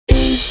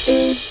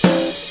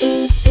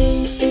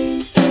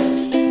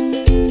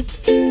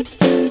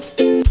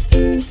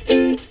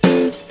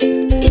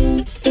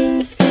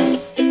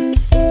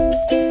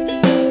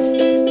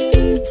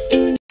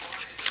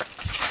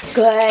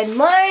Good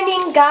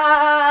morning,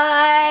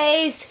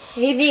 guys.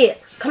 Hey V,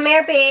 come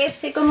here, babe.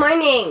 Say good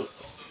morning.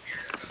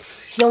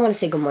 You don't want to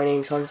say good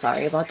morning, so I'm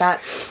sorry about that.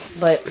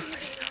 But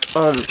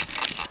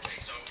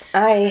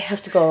I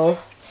have to go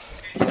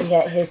and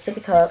get his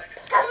sippy cup.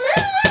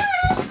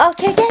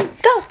 Okay, again,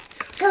 go.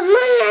 Good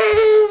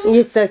morning.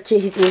 You're so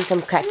cute. He's eating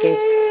some crackers.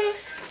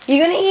 You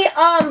gonna eat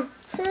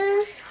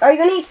Are you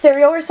gonna eat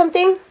cereal or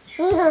something?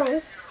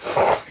 Yeah.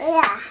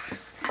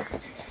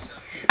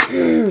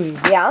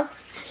 Yeah.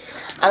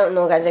 I don't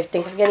know, guys. I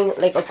think I'm getting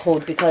like a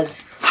cold because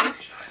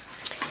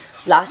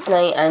last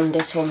night and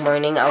this whole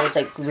morning I was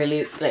like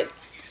really like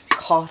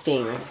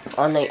coughing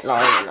all night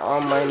long and all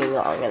morning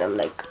long, and I'm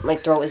like, my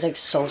throat is like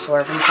so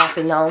sore from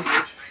coughing now.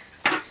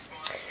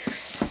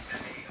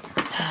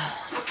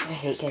 I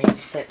hate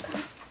getting sick.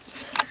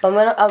 But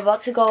I'm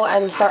about to go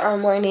and start our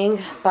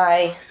morning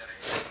by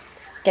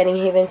getting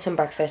Haven some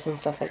breakfast and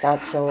stuff like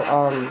that. So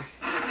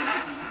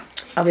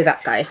I'll be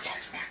back, guys.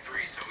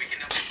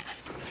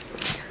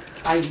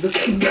 I'm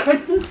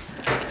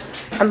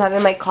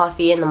having my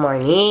coffee in the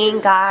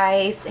morning,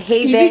 guys.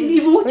 Haven,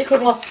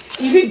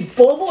 even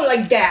Bobo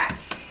like that.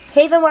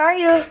 Haven, where are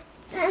you?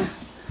 I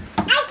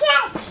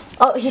can't.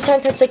 Oh, he's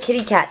trying to touch the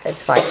kitty cat.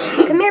 That's fine.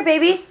 Come here,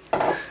 baby.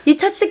 You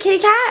touched the kitty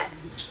cat?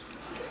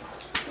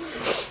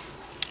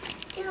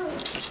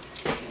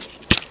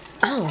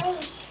 Oh.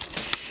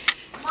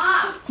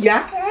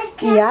 Yeah?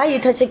 Yeah, you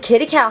touched the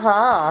kitty cat,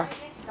 huh?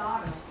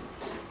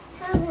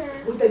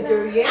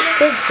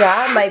 Good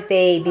job, my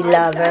baby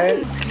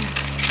lover.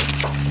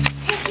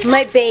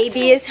 My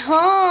baby is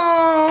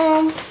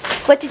home.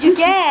 What did you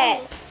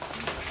get?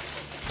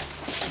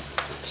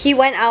 He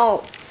went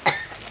out.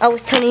 I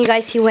was telling you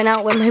guys he went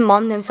out with my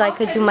mom then so I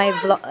could do my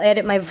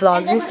edit my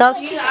vlogs and stuff.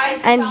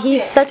 And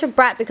he's such a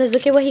brat because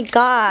look at what he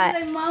got.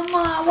 He's like,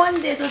 Mama, I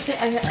want this.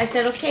 I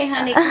said, okay,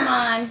 honey, come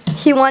on.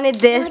 He wanted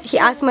this. He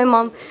asked my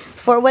mom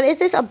for, what is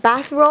this, a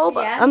bathrobe?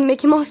 Yeah. A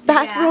Mickey Mouse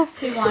bathrobe?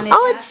 Yeah, he wanted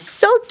oh, that. it's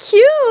so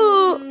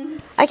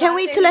cute. I can't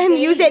wait to let him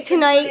use it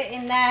tonight.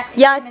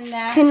 Yeah,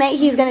 tonight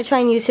he's going to try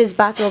and use his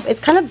bathrobe. It's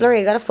kind of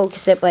blurry. I got to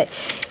focus it, but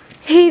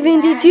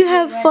Haven, did you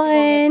have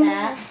fun?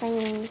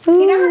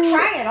 He never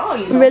tried at all,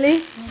 you know.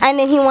 Really? And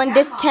then he won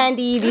this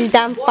candy, these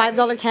damn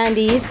 $5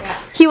 candies.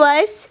 Yeah. He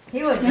was?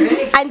 He was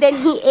really And then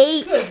he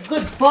ate.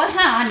 good boy,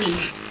 honey.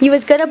 He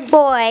was good a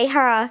boy,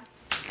 huh?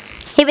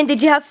 Haven,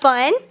 did you have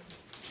fun?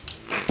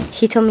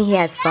 He told me he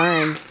had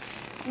fun.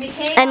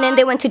 And then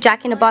they went to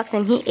Jack in the Box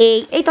and he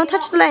ate. Hey, don't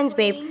touch the lens,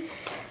 babe.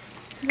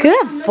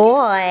 Good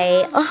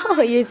boy.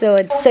 Oh, you're so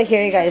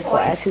here, you guys.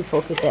 I had to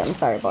focus it. I'm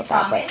sorry about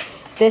that, but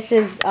this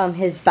is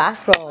his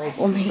bathrobe.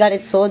 Oh my god,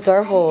 it's so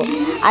adorable.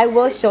 I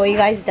will show you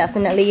guys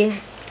definitely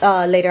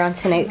later on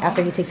tonight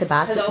after he takes a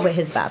bath with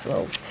his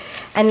bathrobe.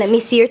 And let me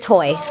see your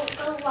toy.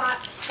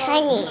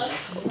 Candy.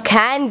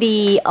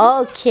 Candy.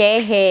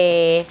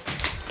 Okay.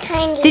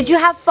 Candy. Did you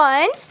have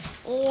fun?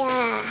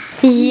 Yeah.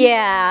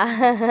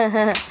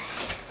 Yeah.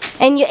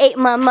 And you ate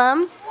my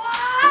mom?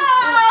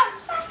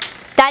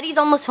 Daddy's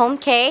almost home,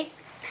 Kay?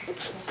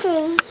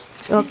 Cheese.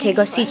 Okay,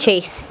 go see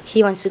Chase.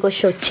 He wants to go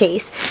show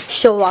Chase.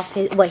 Show off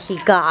what he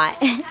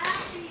got.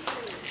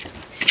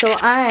 So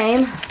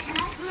I'm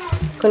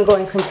gonna go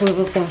and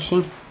continue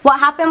finishing. What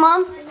happened,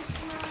 Mom?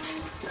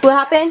 What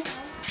happened?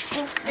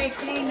 They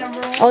cleaned the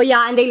room. Oh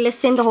yeah, and they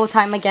listened the whole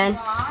time again.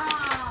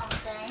 Wow,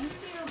 thank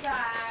you,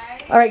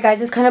 guys. Alright guys,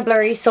 it's kind of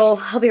blurry, so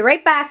I'll be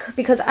right back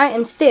because I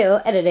am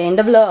still editing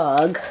the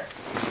vlog.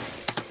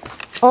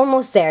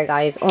 Almost there,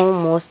 guys.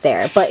 Almost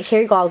there. But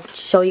here you go. I'll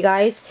show you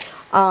guys.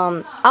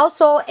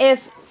 Also,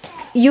 if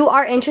you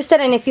are interested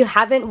and if you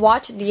haven't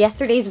watched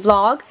yesterday's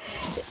vlog,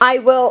 I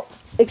will,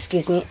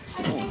 excuse me,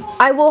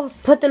 I will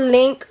put the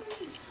link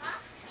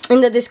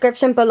in the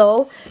description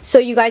below so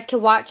you guys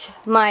can watch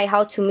my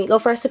how to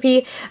meatloaf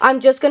recipe. I'm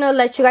just gonna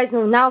let you guys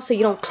know now so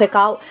you don't click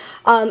out.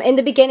 In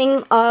the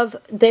beginning of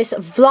this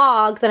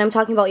vlog that I'm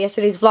talking about,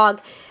 yesterday's vlog,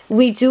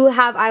 we do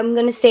have, I'm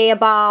gonna say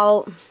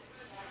about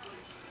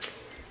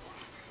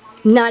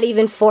not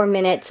even 4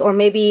 minutes, or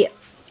maybe,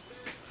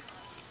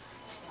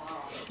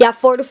 yeah,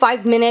 4 to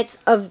 5 minutes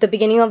of the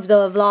beginning of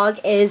the vlog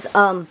is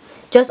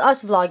just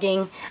us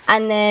vlogging,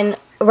 and then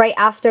right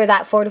after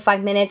that 4 to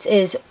 5 minutes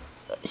is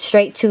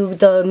straight to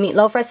the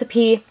meatloaf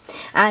recipe,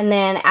 and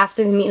then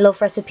after the meatloaf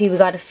recipe we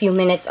got a few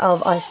minutes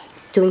of us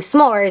doing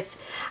s'mores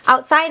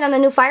outside on the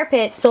new fire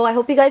pit. So I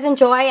hope you guys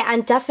enjoy,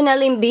 and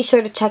definitely be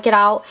sure to check it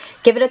out.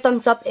 Give it a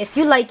thumbs up if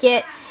you like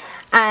it.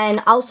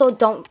 And also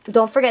don't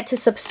forget to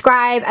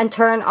subscribe and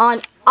turn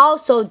on.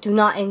 Also, do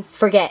not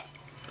forget,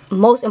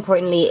 most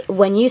importantly,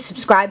 when you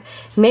subscribe,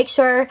 make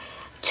sure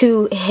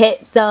to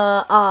hit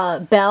the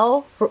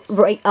bell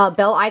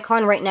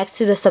icon right next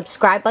to the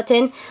subscribe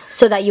button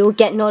so that you will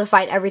get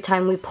notified every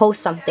time we post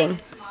something.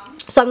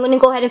 So I'm going to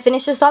go ahead and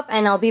finish this up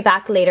and I'll be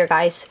back later,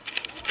 guys.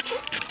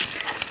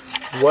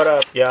 What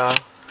up, y'all?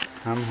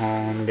 I'm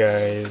home,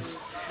 guys.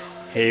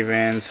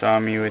 Haven saw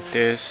me with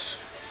this,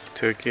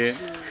 took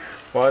it.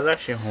 Well, I was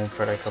actually home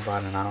for like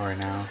about an hour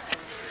now.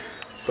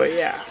 But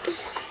yeah,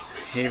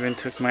 Haven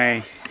took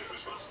my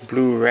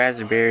blue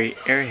raspberry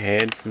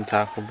airhead from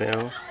Taco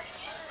Bell.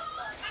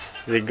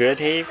 Is it good,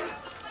 Have?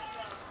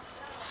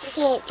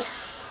 Good.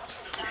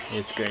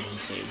 It's good, he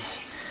says.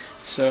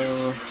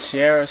 So,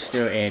 Sierra's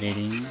still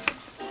editing.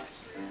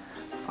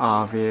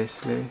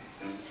 Obviously.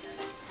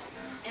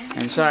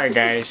 And sorry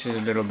guys, she's a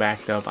little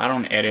backed up. I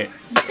don't edit,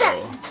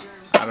 so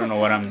I don't know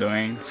what I'm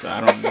doing, so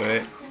I don't do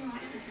it.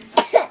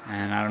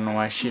 And I don't know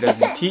why she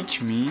doesn't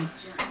teach me.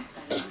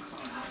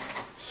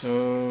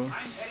 So,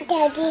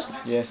 Daddy.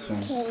 yes, son.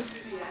 Okay.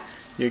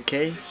 You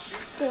okay?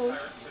 Good.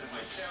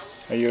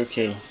 Are you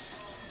okay?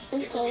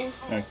 Okay.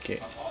 Okay.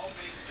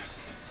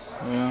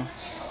 Well,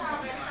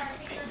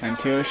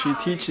 until she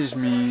teaches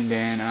me,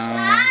 then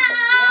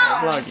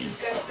vlogging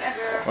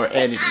or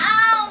editing.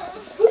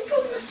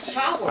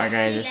 Alright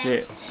guys, that's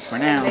it for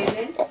now.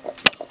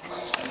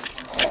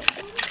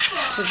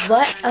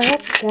 What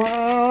up,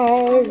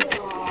 guys?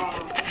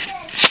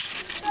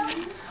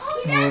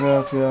 What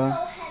up,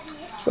 y'all?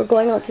 We're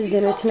going out to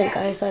dinner tonight,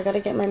 guys, so I gotta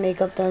get my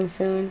makeup done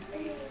soon.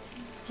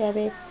 Yeah,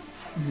 babe?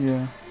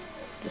 Yeah.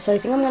 So I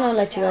think I'm gonna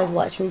let you guys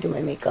watch me do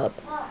my makeup.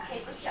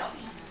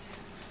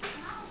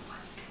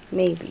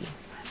 Maybe.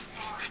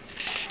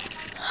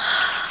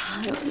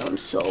 I don't know, I'm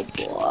so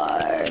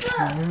bored.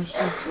 Tired.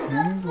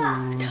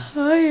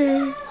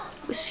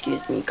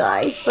 Excuse me,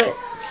 guys, but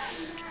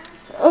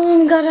oh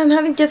my god, I'm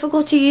having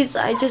difficulties.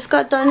 I just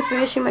got done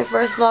finishing my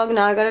first vlog.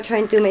 Now I gotta try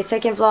and do my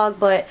second vlog,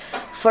 but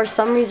for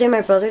some reason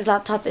my brother's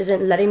laptop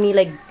isn't letting me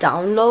like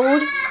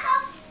download,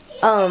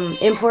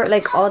 import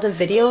like all the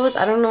videos.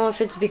 I don't know if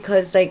it's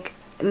because like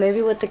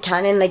maybe with the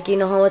Canon, like you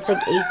know how it's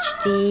like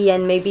HD,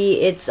 and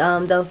maybe it's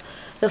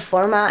the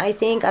format, I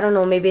think. I don't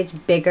know, maybe it's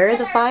bigger,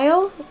 the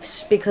file,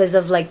 because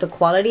of like the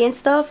quality and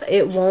stuff.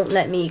 It won't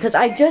let me, because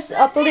I just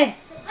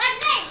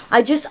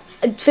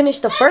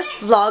finished the first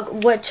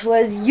vlog, which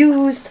was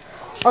used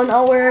on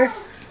our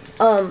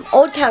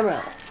old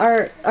camera,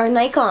 our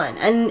Nikon,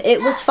 and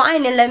it was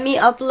fine. It let me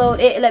upload,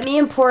 it let me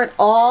import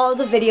all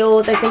the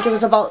videos. I think it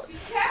was about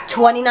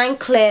 29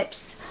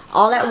 clips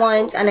all at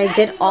once, and I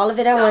did all of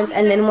it at once.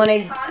 And then when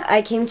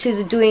I came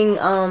to doing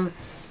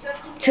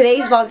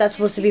today's vlog that's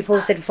supposed to be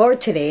posted for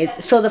today,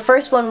 so the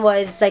first one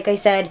was, like I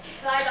said,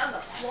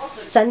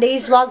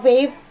 Sunday's vlog,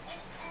 babe.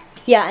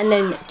 Yeah, and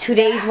then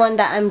today's one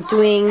that I'm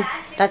doing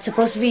that's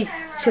supposed to be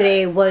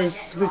today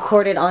was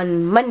recorded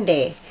on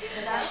Monday.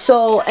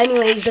 So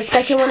anyways, the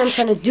second one I'm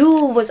trying to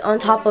do was on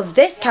top of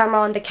this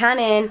camera on the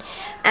Canon,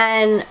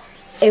 and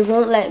it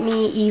won't let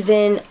me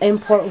even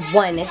import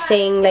one. It's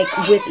saying like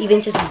with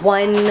even just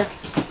one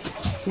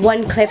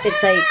clip,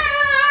 it's like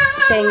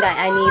saying that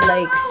I need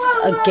like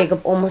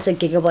almost a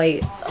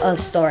gigabyte of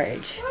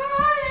storage.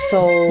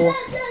 So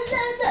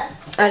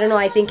I don't know,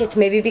 I think it's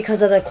maybe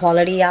because of the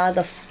quality. Yeah,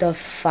 the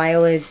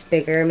file is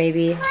bigger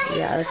maybe.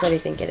 Yeah, that's what I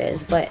think it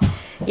is. But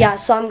yeah,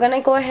 so I'm gonna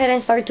go ahead and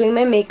start doing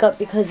my makeup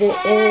because it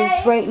is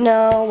right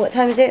now, what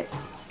time is it?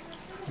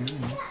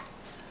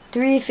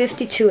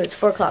 3:52. It's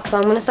 4 o'clock. So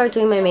I'm gonna start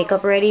doing my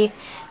makeup already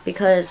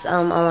because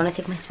I want to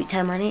take my sweet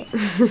time on it.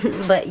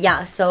 But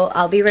yeah, so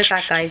I'll be right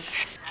back, guys.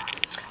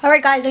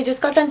 Alright guys, I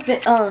just got done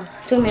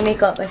doing my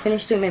makeup. I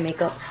finished doing my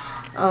makeup.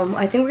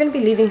 I think we're gonna be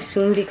leaving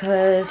soon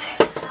because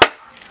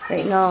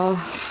right now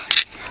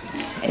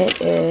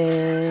it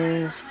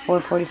is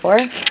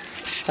 4:44.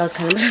 That was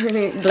kind of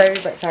blurry,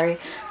 but sorry.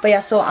 But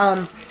yeah, so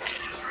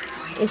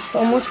it's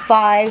almost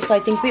 5, so I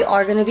think we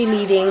are gonna be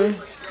leaving.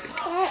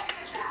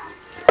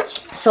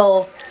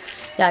 So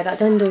yeah, I got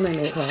done doing my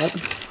makeup.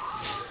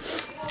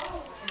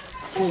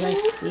 Can you guys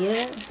see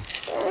it?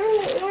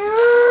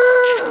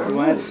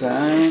 What,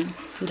 son?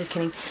 I'm just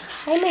kidding.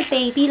 Hi, my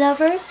baby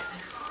lovers.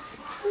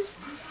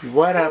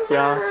 What up,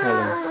 y'all? Tell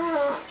them.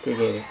 Go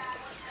get it.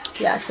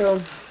 Yeah,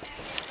 so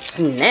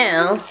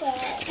now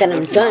that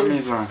I'm done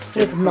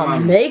with my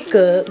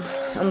makeup,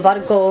 I'm about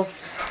to go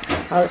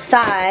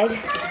outside.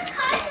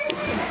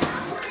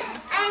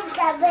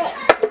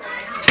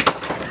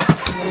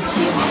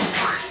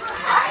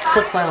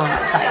 What's going on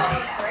outside?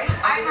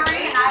 I'm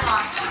Marie and I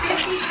lost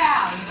 50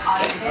 pounds on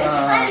this.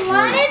 I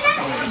wanted to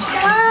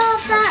stop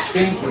that.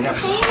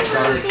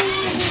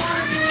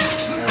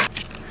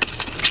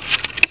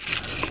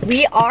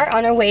 We are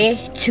on our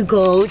way to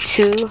go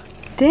to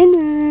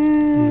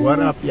dinner. What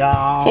up,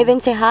 y'all? Hey,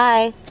 Vin, say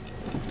hi.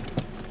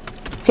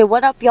 Say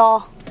what up,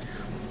 y'all.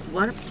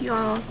 What up,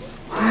 y'all?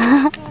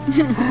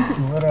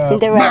 What up?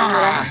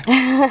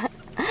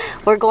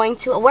 We're going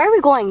to, where are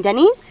we going?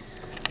 Denny's?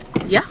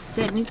 Yeah,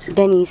 Denny's.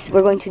 Denny's.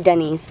 We're going to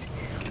Denny's.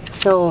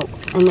 So,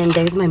 and then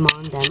there's my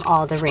mom then.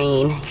 All the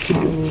rain.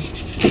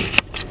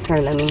 Here,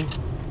 let me.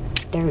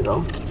 There we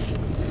go.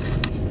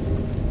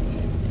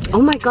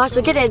 Oh my gosh,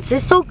 look at it. It's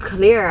just so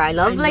clear. I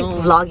love like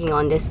vlogging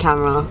on this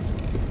camera.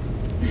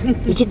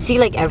 You can see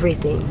like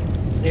everything.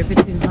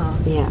 Everything, huh?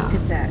 Yeah. Look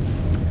at that.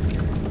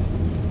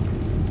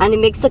 And it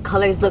makes the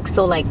colors look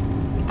so like,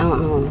 I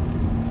don't know,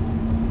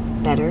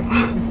 better.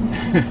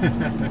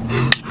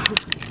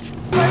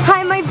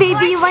 Hi, my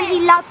baby. You want to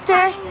eat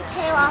lobster?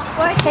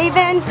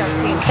 Haven?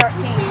 13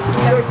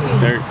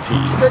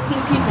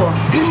 people.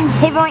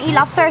 Haven, want to eat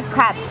lobster or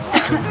crab?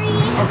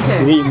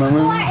 Okay. Eat, mama.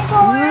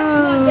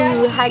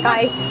 Ooh, hi,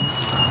 guys.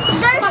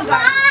 There's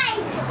 5.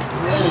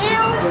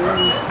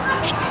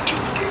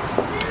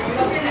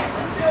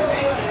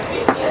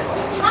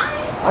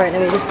 Alright,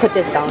 let me just put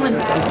this down.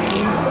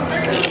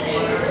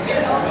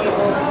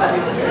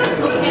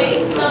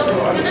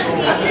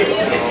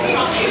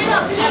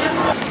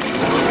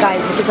 Guys,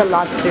 look at the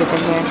lobsters in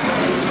here.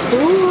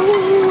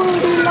 Ooh,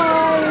 they're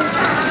nice.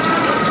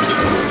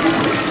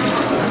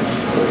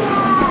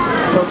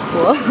 So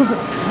cool.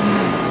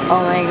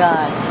 Oh my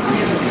god.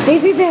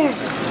 Baby bear!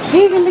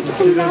 Haven, look at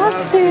the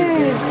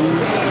lobsters!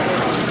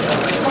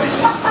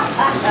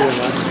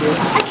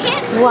 I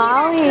can't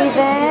Wow,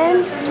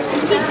 Haven!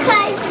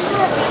 because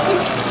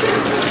it's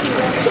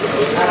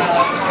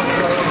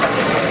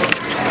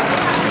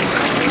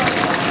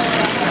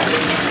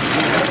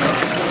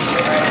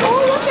oh,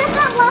 look at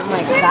that Oh lobster.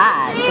 my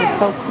god, it's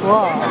so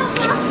cool.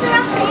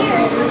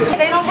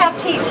 They don't have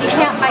teeth. He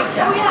can't bite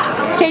you.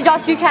 Okay,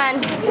 Josh, you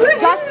can.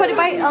 Josh, put it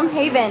by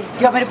Haven. Do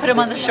you want me to put him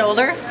on the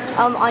shoulder?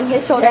 On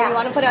his shoulder. Yeah. You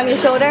want to put it on your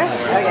shoulder?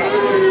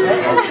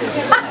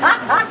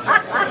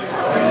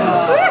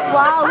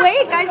 Wow,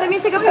 wait, guys, let me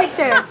take a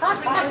picture.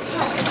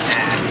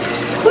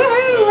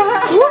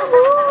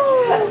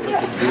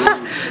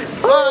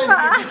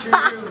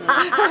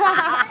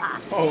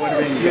 Oh, what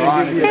are you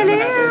doing?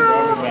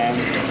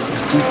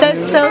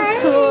 That's so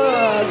cool.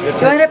 You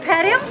want to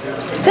pet him?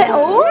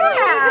 Oh,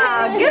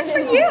 Yeah, good for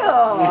you.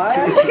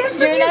 Good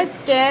for You're not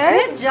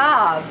scared? Good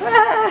job.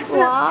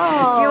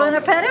 Wow. Do you want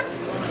to pet him?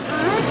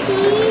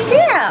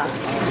 Yeah.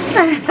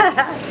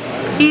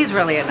 He's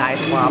really a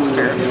nice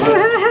lobster.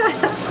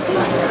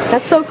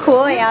 That's so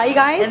cool, yeah, you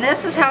guys? And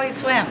this is how he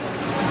swims.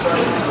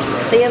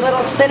 See a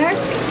little spinner?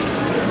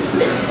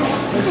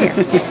 Here.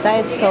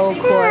 That is so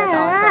cool. That's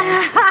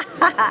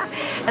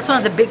awesome. That's one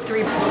of the big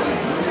three.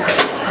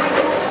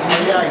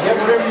 Yeah, get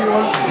whatever you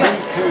want to drink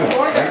too.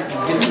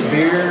 Get some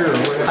beer or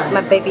whatever.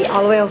 My baby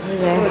all the way over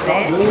there.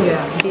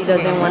 He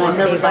doesn't want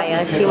to stay by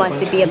us. He wants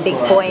to be a big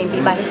boy and be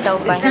by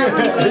himself, by his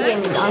auntie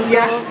and his uncle.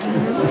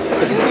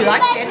 You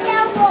like it?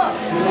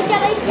 Look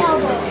at my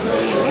sailboat.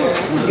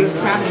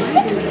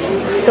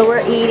 So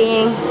we're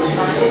eating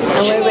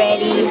and we're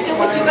ready.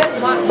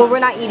 Well, we're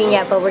not eating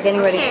yet, but we're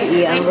getting ready to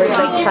eat and we're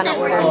like trying to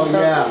order. Oh, So,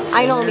 yeah.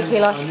 I know,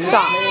 Michaela,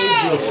 stop.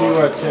 You'll see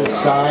where it says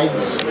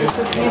sides.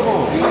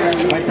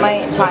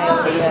 My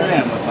child.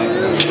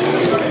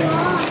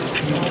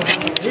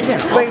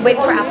 We're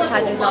waiting for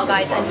appetizers now,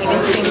 guys, and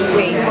Haven's being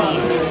crazy.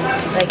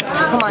 Like,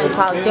 come on,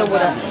 child, deal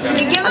with it.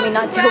 Give I mean,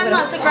 not deal with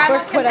it. so grandma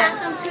Work can with it. pass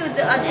them to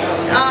the,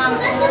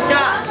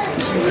 Josh.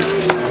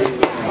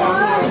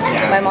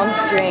 My mom's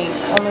drink.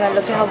 Oh my god,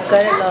 look at how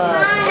good it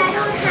looks. I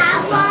don't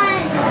have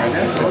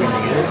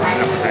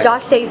one.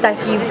 Josh says that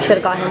he should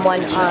have got him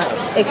one.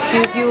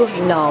 Excuse you?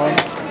 No.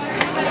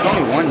 It's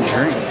only one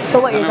drink. So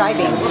what, you're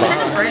driving?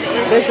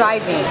 You're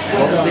driving.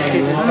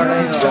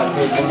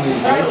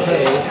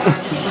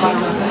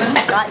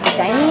 God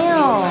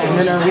damn. And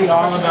then are we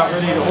all about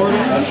ready to order?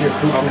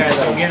 Okay,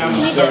 so again, I'm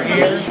gonna start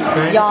here.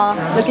 Y'all,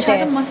 look at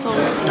this.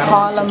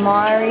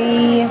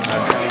 Calamari.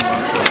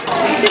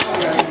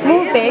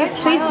 Move, babe.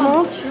 Please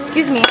move.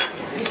 Excuse me.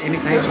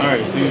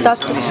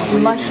 Stuffed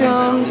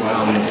mushrooms,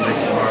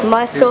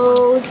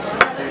 mussels,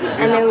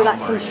 and then we got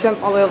some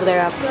shrimp all the way over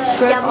there.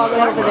 Shrimp all the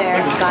way over there,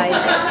 guys.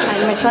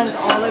 And my son's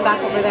all the way back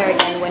over there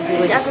again when he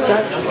was just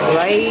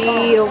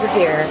right over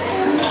here.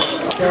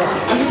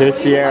 This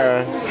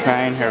Sierra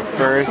trying her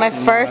first. My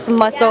first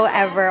mussel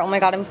ever. Oh my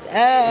god, I'm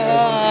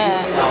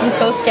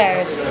so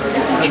scared.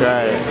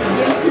 Try it.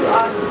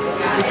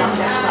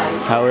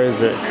 How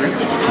is it?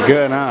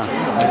 Good, huh?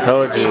 I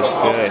told you it's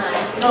good.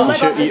 Oh my You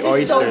should god, this eat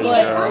is so oysters,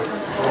 good. girl.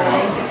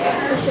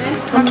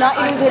 I'm not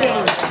even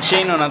kidding. She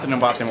ain't know nothing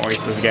about them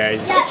oysters,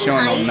 guys. She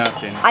don't know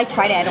nothing. I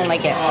tried it, I don't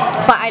like it.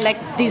 But I like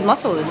these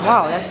mussels.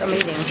 Wow, that's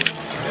amazing.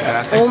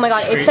 Yeah, that's Oh my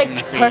god, it's straight in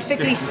like the face.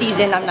 perfectly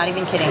seasoned. I'm not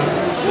even kidding.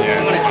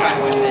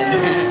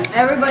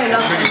 Everybody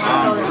loves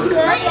them.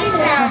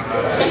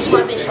 That's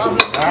why they saw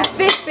me. It's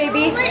fish,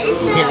 baby.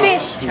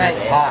 Fish.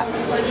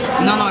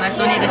 No, that's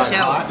only the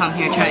shell. Come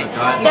here, try it.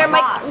 There,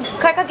 Mike.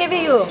 Kaka,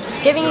 giving you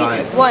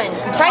one.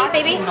 Try it,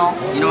 baby. No,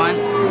 you know what?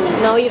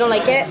 No, you don't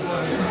like it?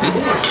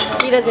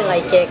 He doesn't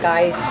like it,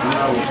 guys.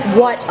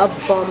 What a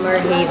bummer,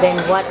 Haven.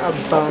 What a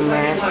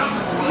bummer.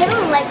 I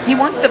don't like He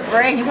wants the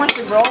bread. He wants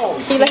the roll.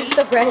 He likes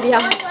the bread,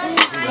 yeah.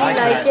 You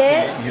like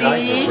it?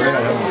 See?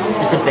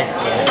 It's the best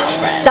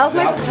bread. That was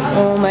my...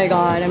 Oh my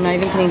god, I'm not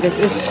even kidding. This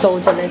is so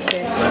delicious.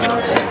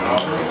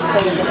 So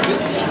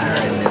delicious.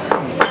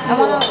 I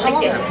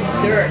want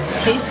dessert.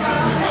 Please?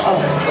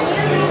 Oh.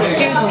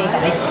 Excuse me,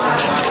 guys.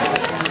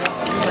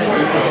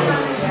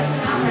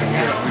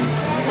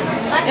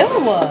 Ew.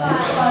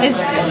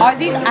 Are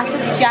these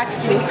aphrodisiacs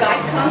too?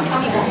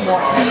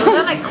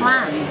 They're like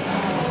clams.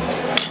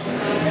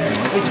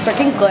 It's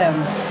freaking good.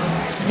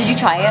 Did you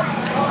try it?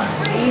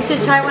 You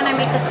should try when I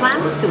make the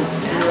clam soup.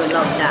 You would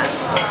love that.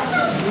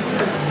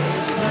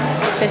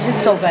 This is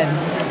so good.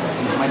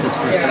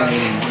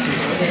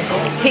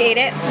 He ate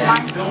it?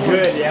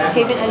 Good, yeah.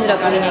 Haven ended up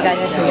eating it,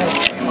 guys.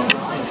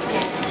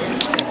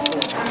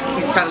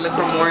 He's trying to look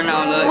for more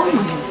now, look.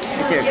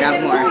 Here,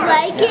 grab more.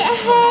 Like it,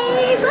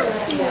 Habe?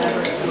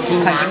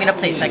 Come, give me the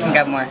plate so I can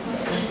grab more.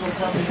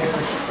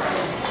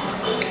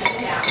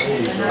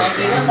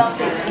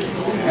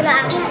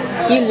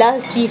 You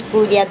love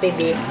seafood, yeah,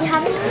 baby. You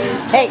haven't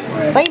Hey,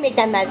 why you make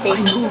that mad face?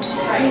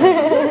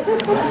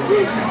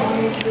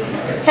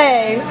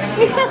 Hey.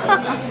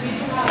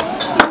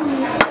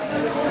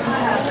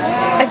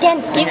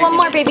 Again, eat one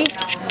more, baby.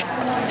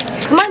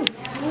 Come on.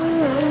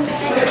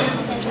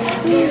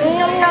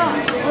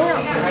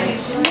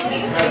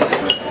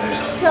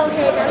 It's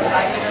okay though.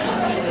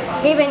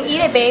 Haven,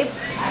 eat it, babe.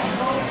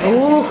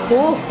 Ooh,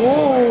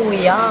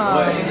 yum.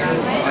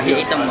 Oh, he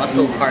ate the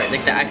muscle part,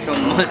 like the actual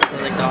muscle,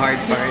 like the hard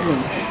part.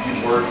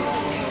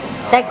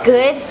 That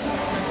good?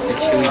 The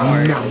chewy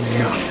part.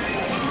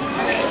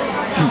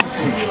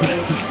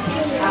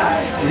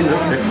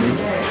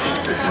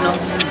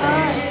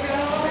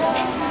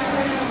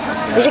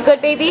 Is it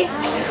good, baby?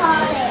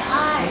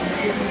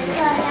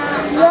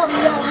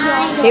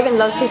 Haven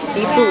loves his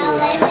seafood.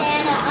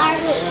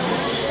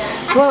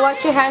 You want to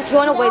wash your hands? You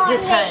want to wipe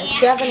his hands? Do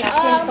you have a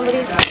napkin,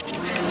 somebody?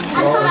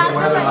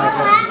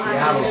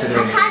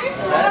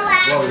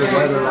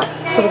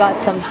 So we got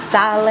some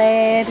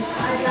salad.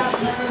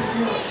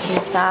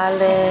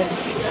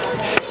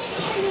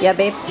 Yeah,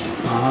 babe?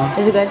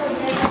 Is it good?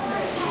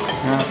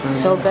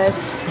 So good.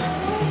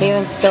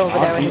 Haven's still over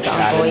there with his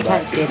uncle. You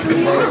can't see it too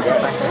much.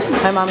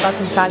 My mom got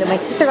some salad. My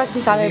sister got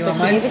some salad, but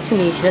she gave it to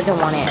me. She doesn't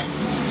want it.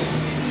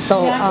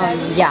 So,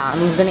 yeah,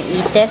 I'm gonna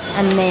eat this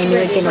and then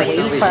we're gonna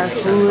wait for our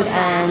food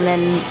and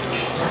then,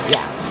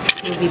 yeah,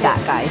 we'll be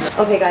back, guys.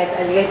 Okay, guys,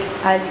 as you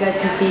guys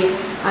can see,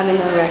 I'm in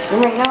the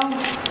restroom right now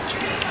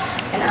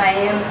and I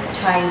am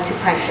trying to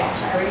prank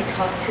Josh. I already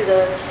talked to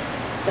the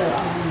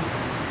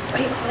what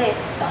do you call it?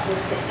 The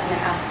hostess, and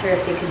I asked her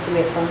if they could do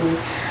it for me.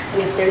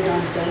 And if they're done,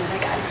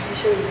 like, I'm pretty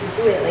sure you can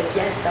do it. Like,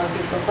 yes, that would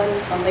be so funny.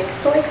 So I'm like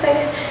so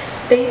excited.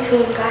 Stay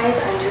tuned, guys,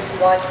 and just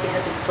watch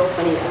because it's so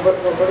funny. And what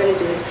we're gonna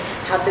do is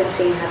have them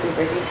sing happy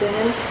birthday to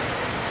him.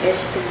 And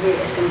it's just gonna be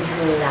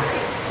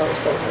hilarious. So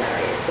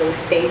hilarious. So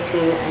stay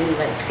tuned and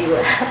let's see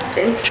what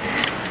happens.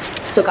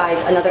 So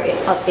guys, another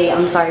update.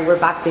 I'm sorry, we're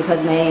back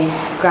because my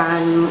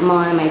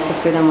grandma and my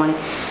sister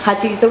had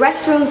to use the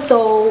restroom.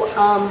 So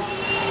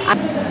I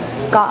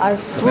got our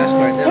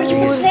food.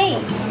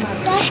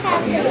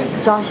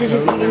 Josh is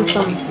just eating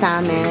some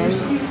salmon.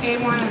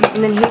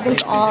 And then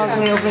Haven's all the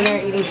way over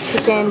there eating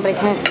chicken, but I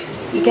can't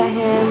get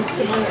him.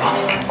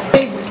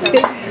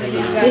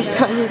 Your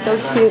son is so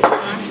cute.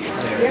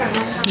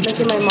 Look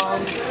at my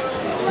mom.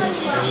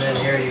 And then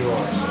here you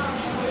are.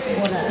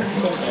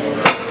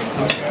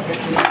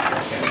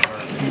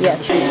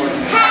 Yes.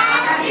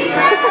 Happy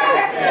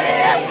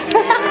birthday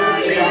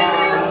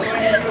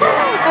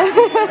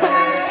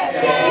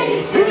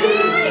to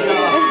you.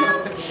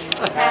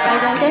 I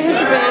don't get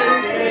his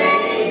birthday,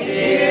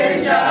 dear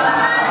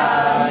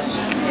Josh.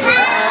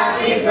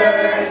 Happy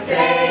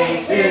birthday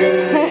to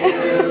you.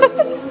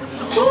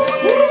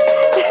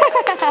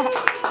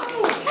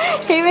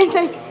 Haven's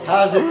like,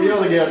 How does it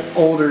feel to get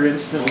older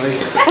instantly?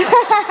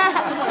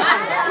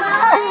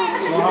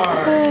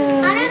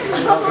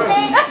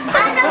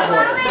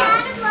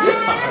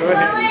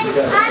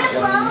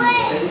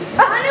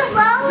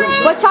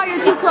 watch out,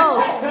 you're too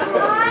close.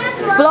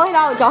 Blow it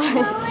out,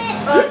 Josh.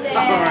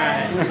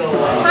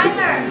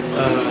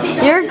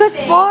 You're a good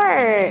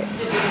sport.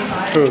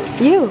 Who?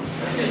 You.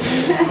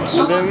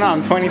 No,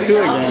 I'm 22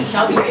 again.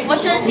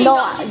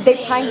 No, they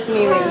pranked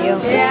me with you.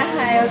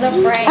 Yeah, it was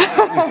a prank.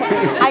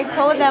 I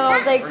told them, I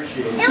was like,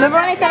 remember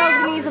when I said I was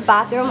gonna use the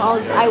bathroom?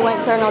 I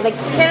went there and I was like,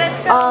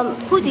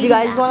 do you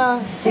guys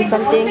wanna do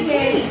something?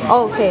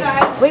 Oh, okay.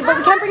 Wait, but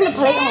we can't bring the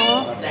plate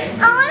home.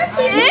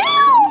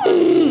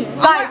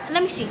 Guys,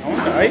 let me see.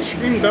 Ice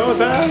cream though,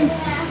 Dad.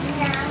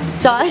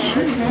 Josh.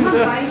 I'm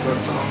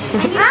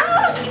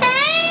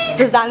okay.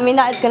 Does that mean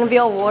that it's gonna be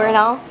a war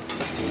now?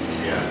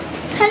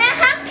 Can I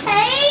have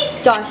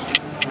cake? Josh.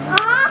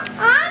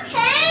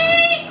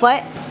 Okay.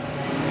 What?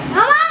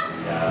 I want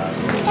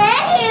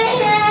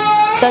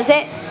cake. Does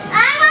it? I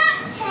want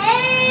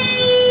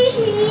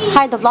cake.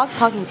 Hi, the vlog's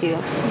talking to you.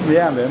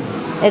 Yeah, man.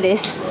 It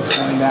is.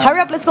 Hurry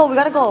up, let's go. We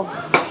gotta go.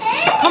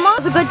 Come on.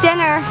 It was a good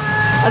dinner.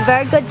 A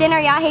very good dinner,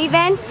 yeah,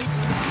 Haven?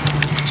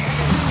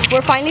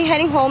 We're finally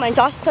heading home and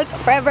Josh took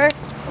forever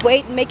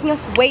making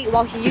us wait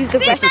while he used the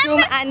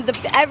restroom, and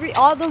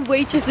all the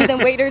waitresses and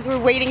waiters were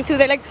waiting too.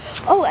 They're like,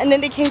 oh, and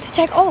then they came to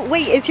check, oh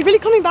wait, is he really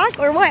coming back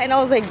or what? And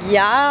I was like,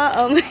 yeah,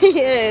 he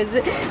is.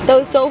 That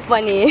was so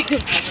funny.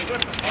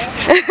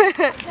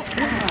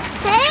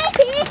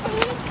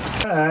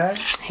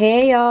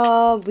 Hey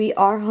y'all, we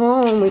are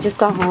home. We just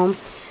got home.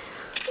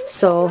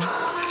 So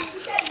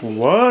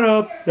What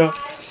up? Yeah.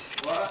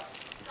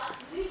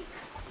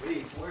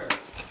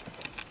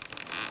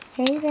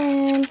 hey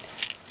then.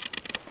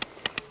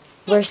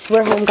 We're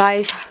home,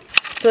 guys.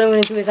 So what I'm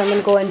gonna do is I'm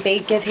gonna go and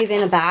give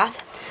Haven a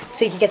bath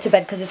so he can get to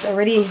bed because it's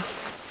already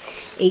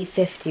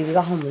 8:50. We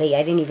got home late.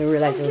 I didn't even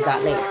realize it was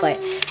that late.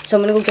 So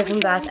I'm gonna go give him a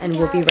bath and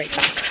we'll be right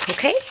back.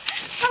 Okay?